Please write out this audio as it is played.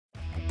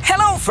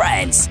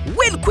friends,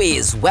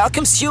 WinQuiz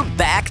welcomes you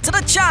back to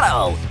the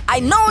channel. I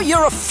know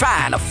you're a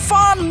fan of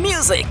fun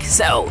music,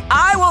 so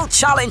I will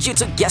challenge you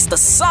to guess the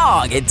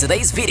song in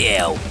today's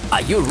video.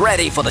 Are you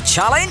ready for the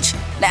challenge?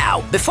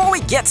 Now, before we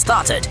get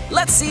started,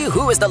 let's see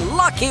who is the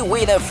lucky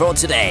winner for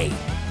today.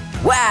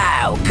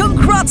 Wow!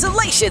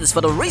 Congratulations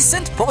for the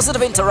recent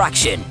positive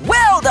interaction.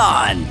 Well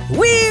done!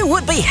 We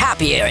would be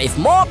happier if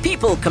more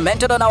people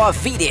commented on our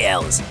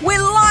videos. We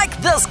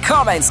like those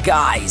comments,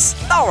 guys.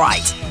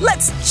 Alright,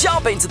 let's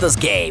jump into this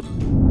game.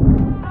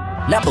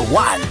 Number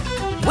 1.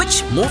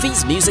 Which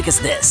movie's music is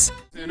this?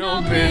 An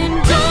open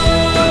door.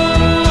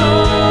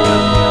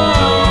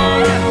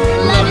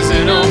 Love is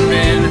an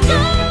open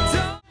door.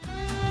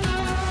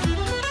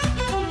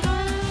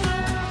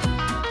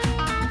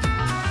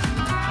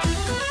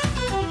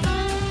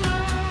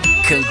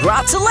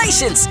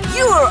 Congratulations!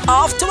 You are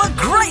off to a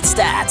great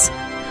start!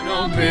 An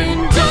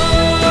open door.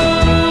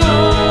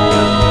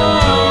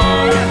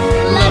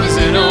 Love is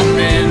an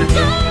open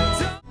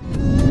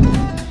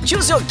door.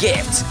 Choose your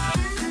gift.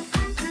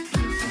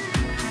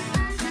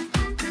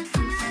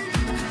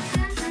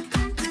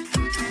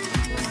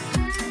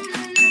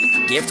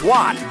 Gift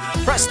 1.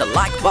 Press the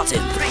like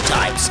button 3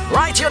 times.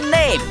 Write your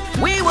name.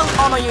 We will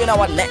honor you in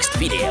our next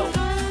video.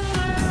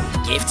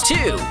 Gift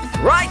 2.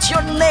 Write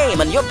your name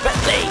and your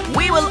birthday.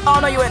 We will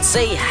honor you and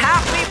say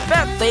happy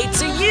birthday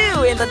to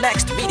you in the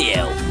next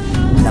video.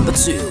 Number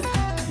 2.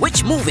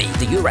 Which movie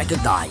do you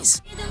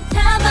recognize?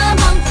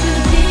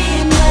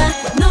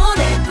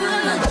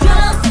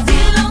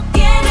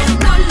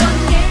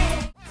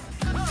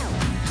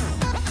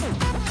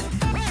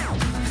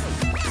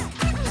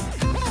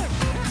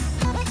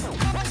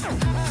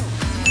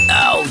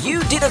 Oh,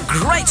 you did a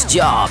great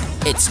job!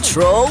 It's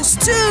Trolls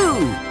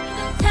 2!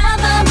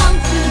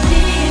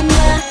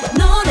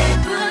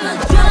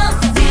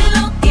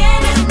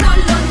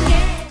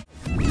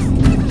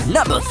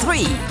 Number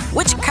 3.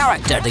 Which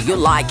character do you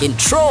like in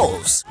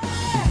Trolls?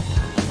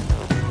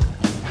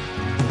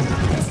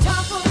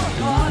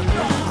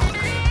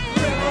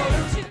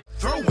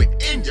 Throw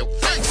it in your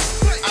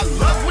face. I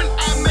love when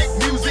I make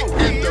music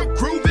and the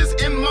groove is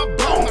in my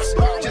bones.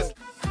 Just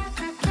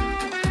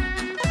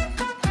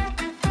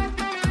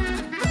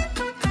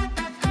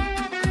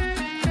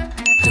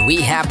Do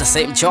we have the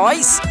same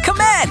choice?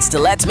 Comment to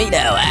let me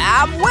know.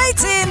 I'm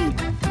waiting!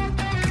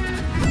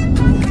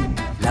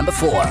 Number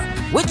 4.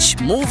 Which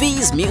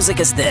movie's music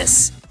is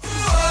this?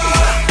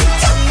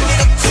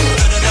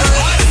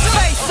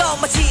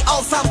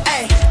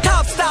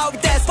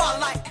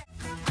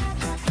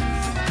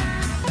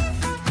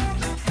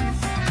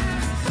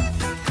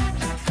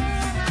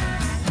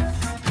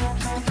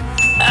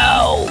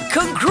 Oh,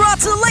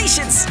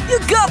 congratulations! You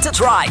got it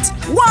right!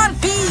 One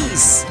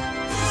Piece!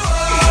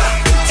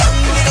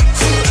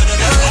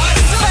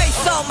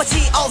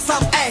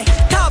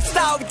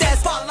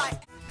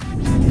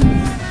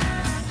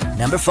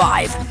 Number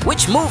 5.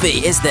 Which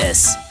movie is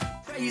this?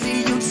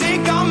 You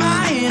take all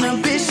my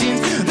inhibitions,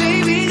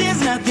 baby.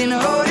 There's nothing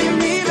holding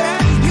me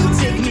back. You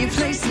take me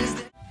places.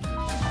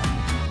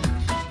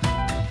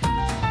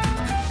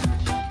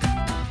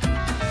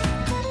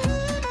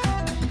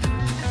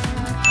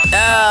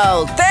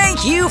 Oh,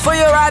 thank you for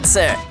your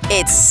answer.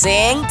 It's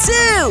Sing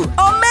 2.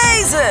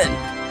 Amazing!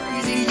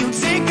 You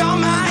take all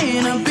my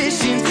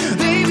inhibitions,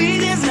 baby.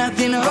 There's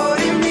nothing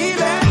holding me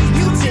back.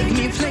 You take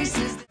me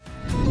places.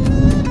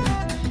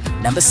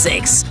 Number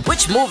 6.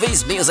 Which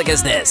movie's music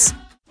is this?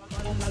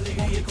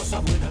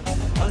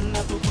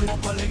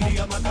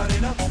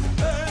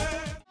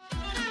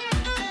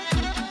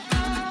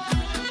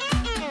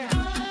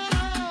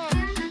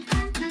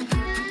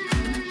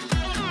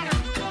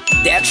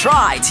 That's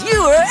right!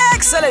 You were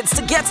excellent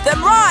to get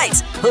them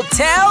right!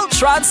 Hotel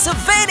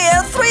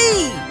Transylvania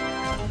 3!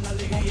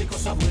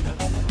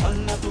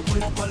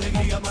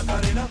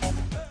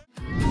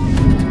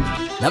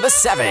 Number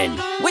 7.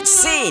 Which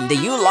scene do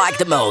you like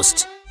the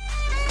most?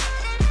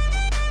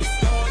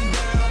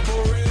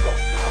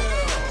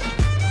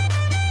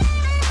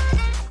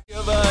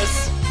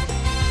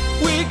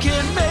 We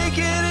can make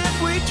it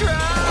if we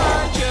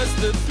try, just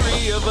the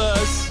 3 of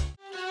us.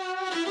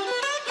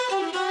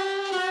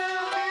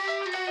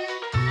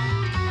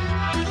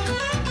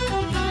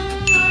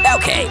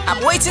 Okay,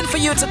 I'm waiting for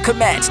you to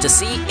comment to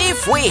see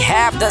if we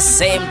have the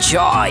same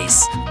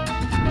choice.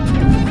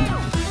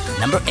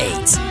 Number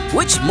 8.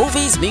 Which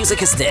movie's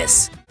music is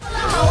this?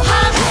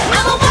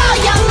 I'm a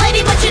wild young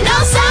lady, but you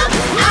know some.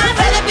 I'd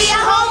rather be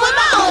at home with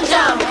my own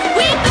drum.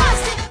 We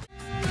busted.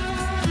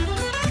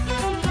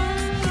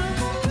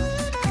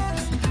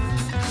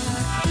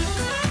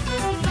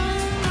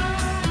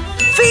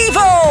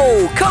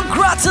 Vivo!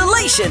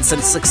 Congratulations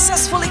on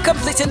successfully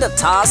completing the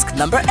task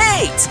number 8.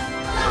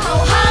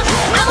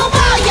 I'm a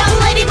wild young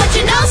lady, but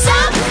you know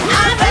some.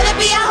 I'd rather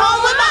be at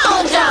home with my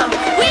own drum.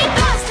 We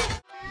busted.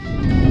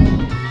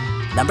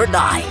 Number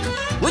 9.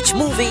 Which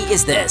movie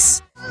is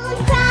this?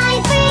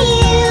 Cry for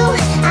you.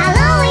 I'll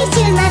always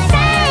choose my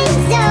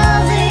friends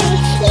over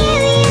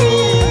you.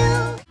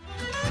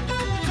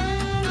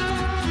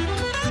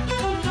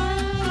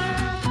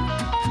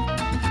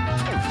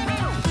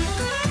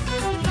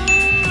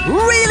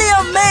 really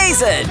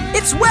amazing!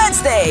 It's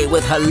Wednesday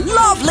with her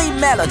lovely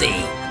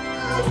melody.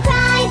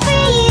 Cry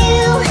for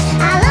you.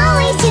 I'll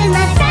always choose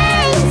my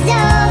friends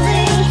over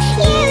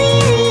you.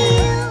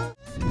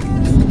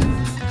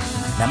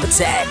 Number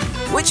 10.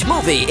 Which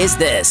movie is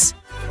this?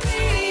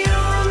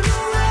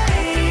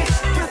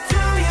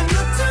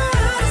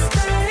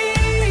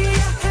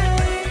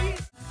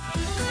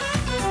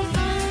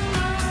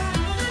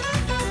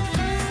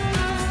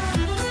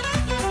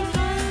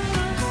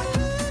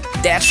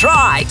 That's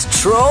right,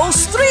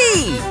 Trolls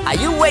 3! Are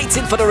you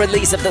waiting for the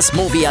release of this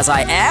movie as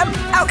I am?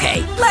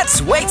 Okay,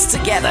 let's wait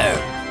together.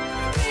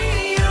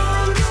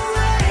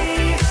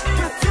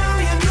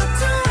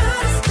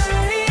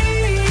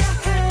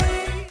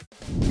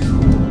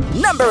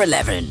 Number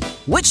 11.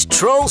 Which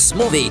Trolls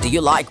movie do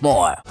you like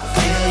more?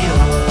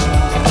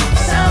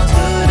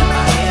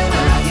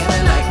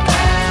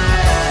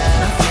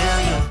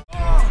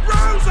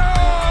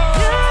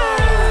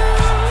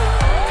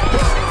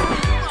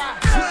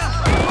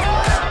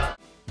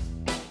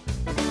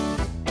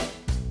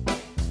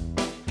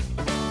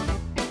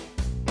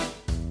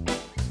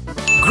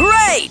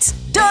 Great!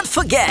 Don't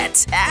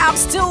forget, I'm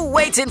still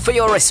waiting for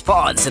your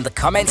response in the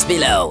comments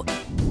below.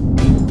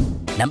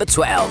 Number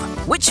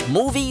 12. Which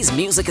movie's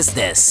music is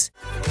this?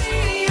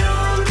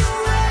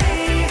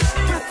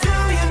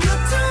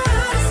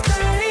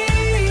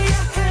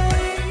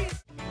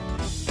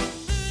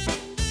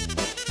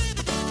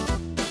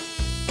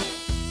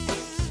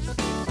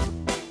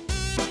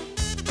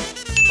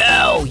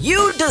 Oh,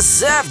 you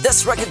deserve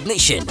this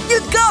recognition. You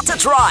got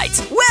it right.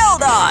 Well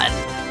done.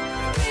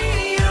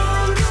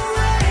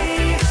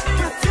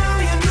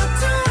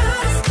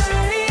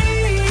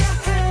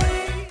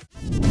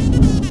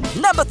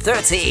 Number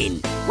 13.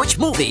 Which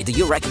movie do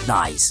you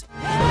recognize?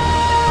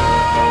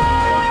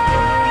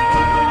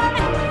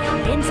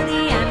 Into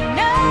the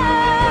unknown.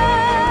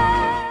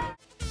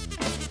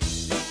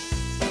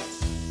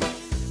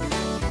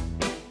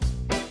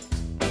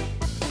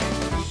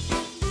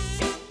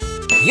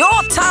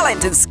 Your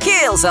talent and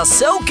skills are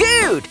so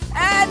good!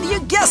 And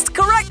you guessed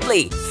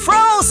correctly!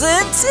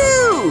 Frozen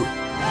 2!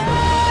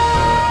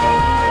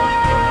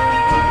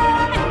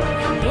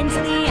 Into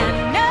the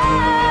unknown.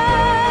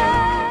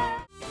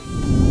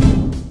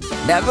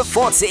 Number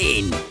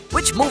 14.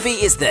 Which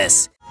movie is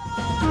this?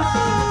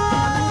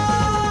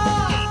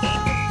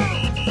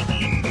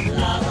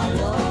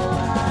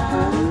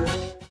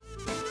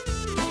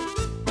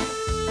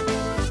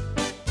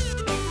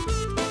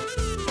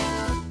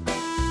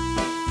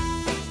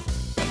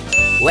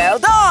 Well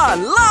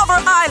done!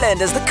 Lava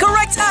Island is the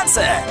correct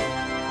answer!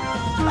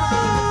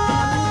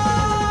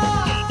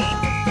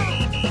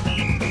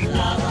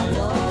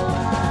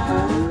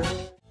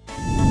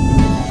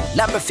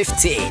 Number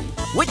 15.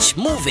 Which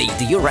movie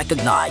do you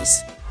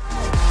recognize?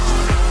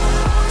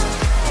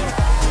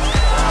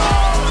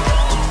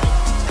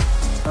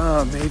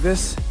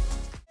 Mavis?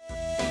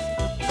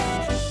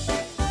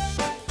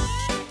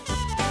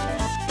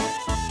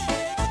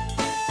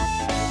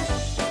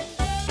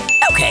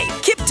 Okay,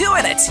 keep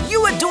doing it!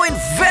 You are doing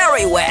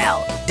very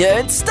well!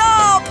 Don't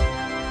stop!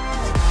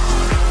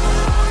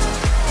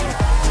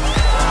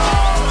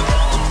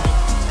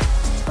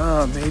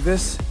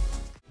 Mavis?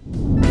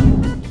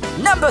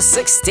 Number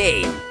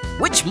 16.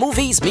 Which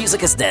movie's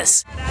music is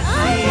this?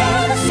 I'm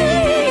gonna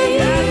see.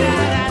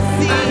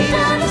 I'm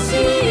gonna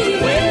see.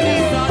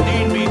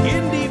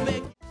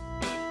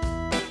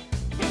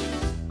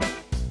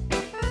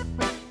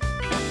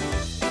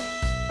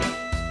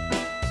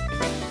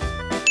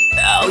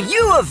 Oh,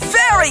 you are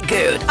very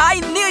good! I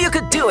knew you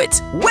could do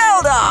it!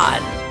 Well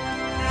done!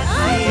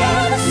 I'm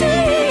gonna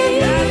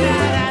see.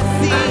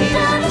 I'm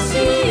gonna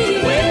see.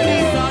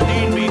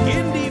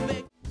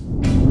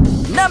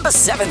 Number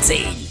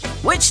 17.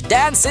 Which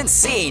dancing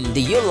scene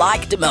do you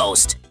like the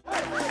most?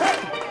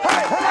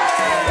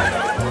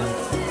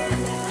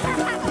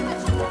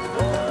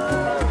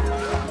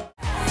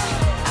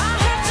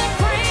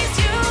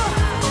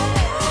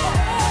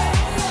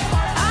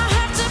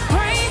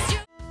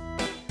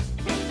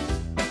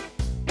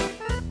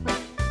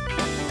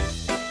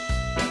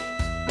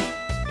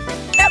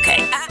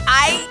 Okay,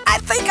 I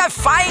think I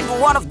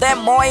find one of them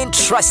more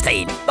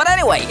interesting. But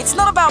anyway, it's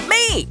not about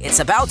me, it's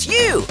about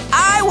you.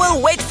 I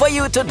will wait for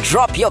you to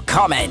drop your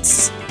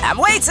comments. I'm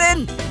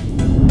waiting.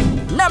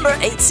 Number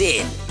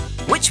 18.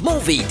 Which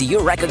movie do you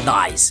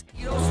recognize?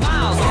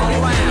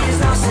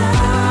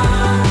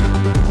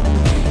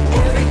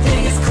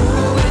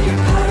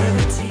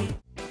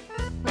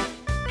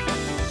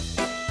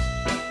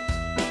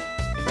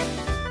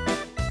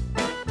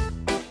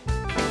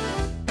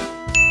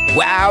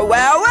 Wow,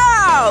 wow,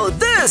 wow!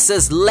 This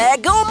is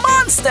Lego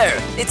Monster!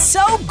 It's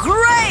so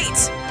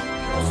great!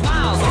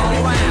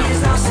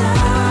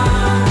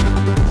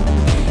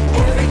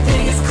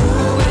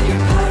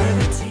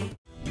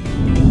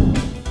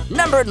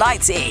 Number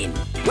 19.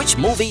 Which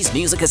movie's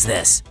music is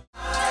this?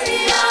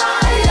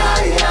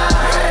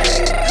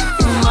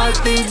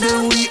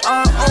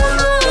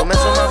 Don't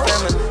mess with my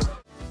family.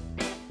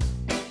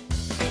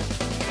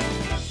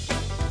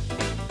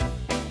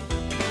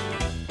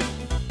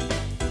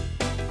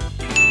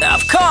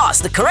 Of course,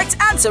 the correct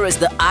answer is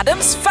the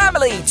Addams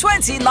Family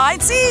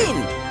 2019.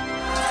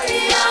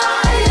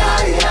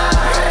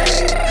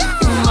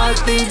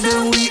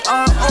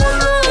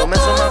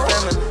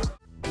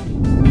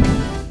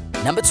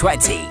 Number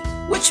 20.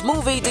 Which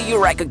movie do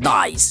you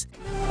recognize?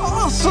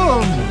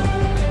 Awesome!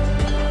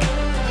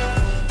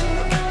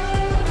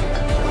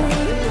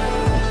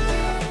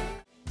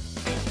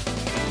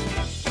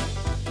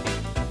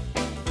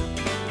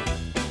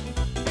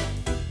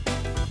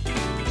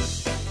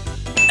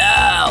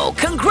 Oh,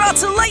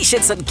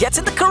 congratulations on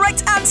getting the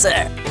correct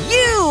answer!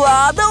 You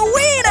are the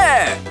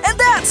winner! And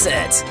that's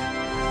it!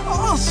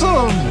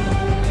 Awesome!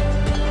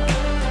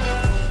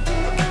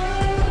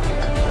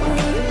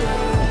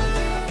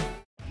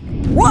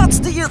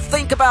 What do you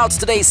think about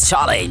today's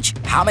challenge?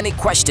 How many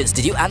questions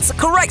did you answer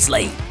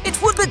correctly?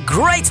 It would be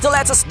great to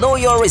let us know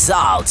your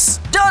results.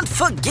 Don't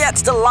forget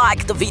to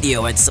like the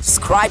video and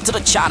subscribe to the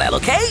channel,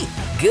 okay?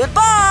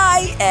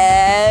 Goodbye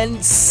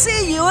and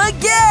see you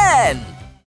again!